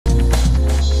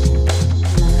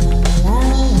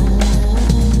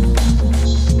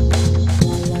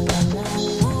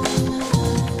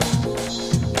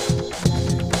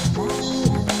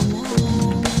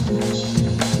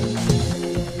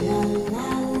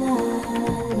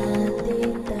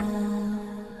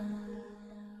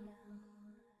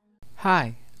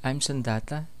Hi, I'm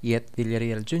Sandata, Yet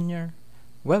Villarreal Jr.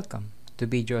 Welcome to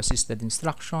Video Assisted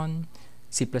Instruction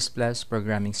C++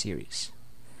 Programming Series.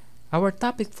 Our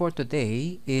topic for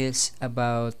today is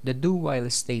about the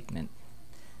do-while statement.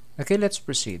 Okay, let's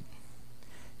proceed.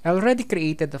 I already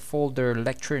created the folder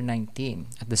Lecture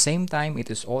 19. At the same time, it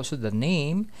is also the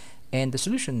name and the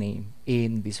solution name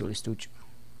in Visual Studio.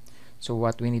 So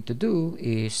what we need to do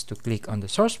is to click on the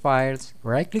source files,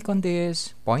 right-click on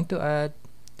this, point to add,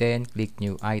 then click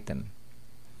new item.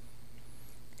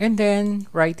 And then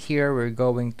right here we're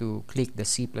going to click the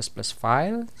C++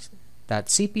 file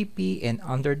 .cpp, and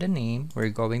under the name we're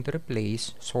going to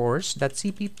replace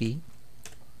source.cpp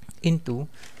into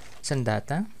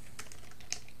sandata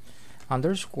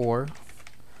underscore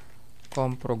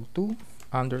comprog2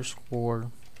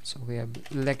 underscore, so we have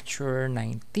lecture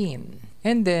 19,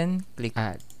 and then click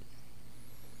add.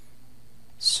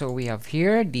 So we have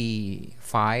here the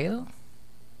file,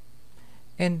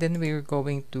 and then we're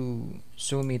going to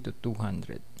zoom it to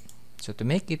 200 so to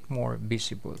make it more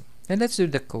visible. Then let's do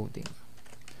the coding.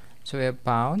 So we have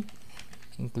pound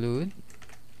include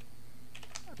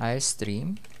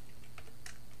istream.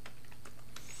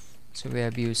 So we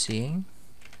have using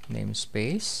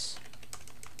namespace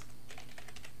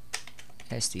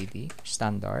std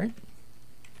standard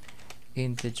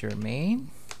integer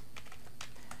main,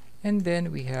 and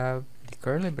then we have the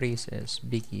curly braces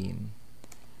begin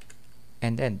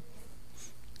and end.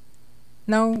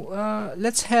 Now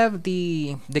let's have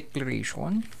the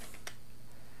declaration.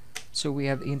 So we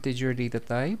have integer data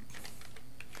type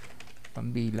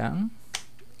pambilang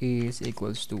is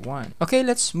equals to 1. Okay,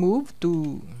 let's move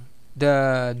to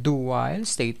the do while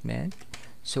statement.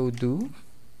 So do,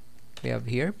 we have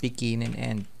here begin and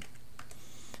end.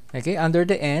 Okay, under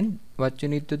the end, what you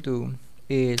need to do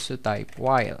is to type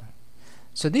while.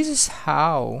 So this is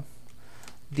how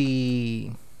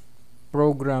the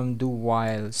program do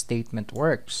while statement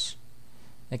works.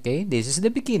 Okay, this is the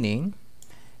beginning,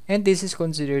 and this is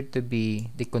considered to be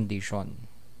the condition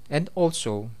and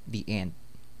also the end,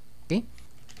 okay,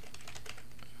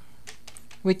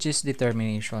 which is the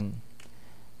termination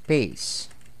phase.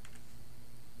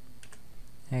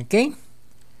 Okay,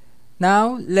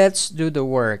 now let's do the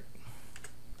work.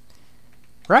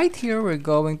 Right here we're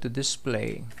going to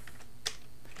display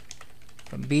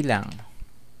pambilang,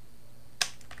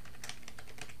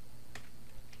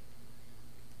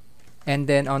 and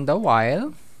then on the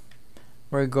while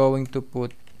we're going to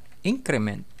put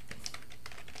increment.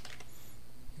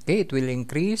 Okay, it will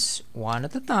increase one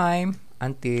at a time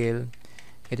until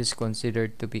it is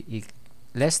considered to be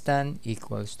less than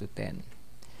equals to 10.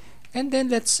 And then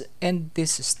let's end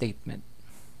this statement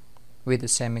with a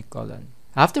semicolon.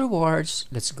 Afterwards,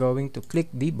 let's going to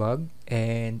click debug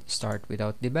and start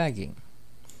without debugging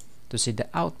to see the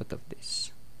output of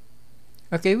this.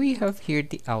 Okay, we have here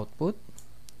the output.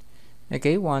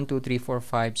 Okay, 1, 2, 3, 4,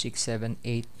 5, 6, 7,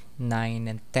 8, 9,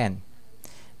 and 10.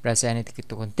 Press anything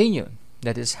to continue.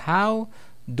 That is how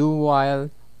do while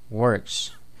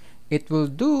works. It will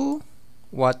do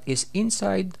what is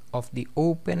inside of the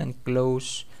open and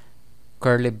close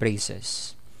curly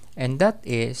braces, and that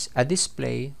is a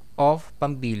display of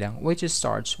pambilang which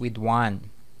starts with 1,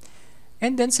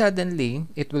 and then suddenly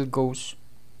it will go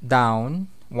down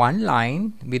one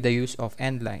line with the use of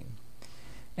end line.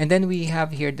 And then we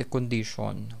have here the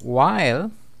condition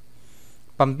while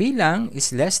pambilang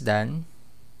is less than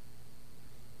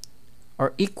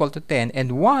or equal to 10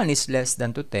 and 1 is less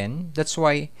than to 10. That's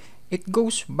why it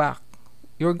goes back.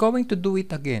 You're going to do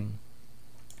it again.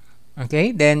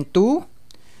 Okay, then 2,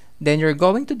 then you're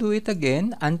going to do it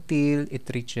again until it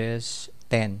reaches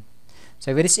 10.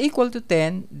 So if it is equal to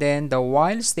 10, then the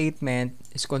while statement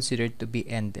is considered to be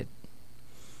ended.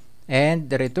 And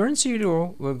the return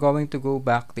 0, we're going to go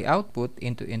back the output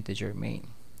into integer main.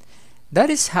 That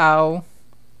is how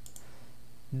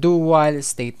do while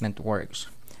statement works.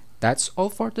 That's all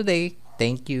for today.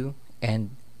 Thank you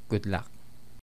and good luck.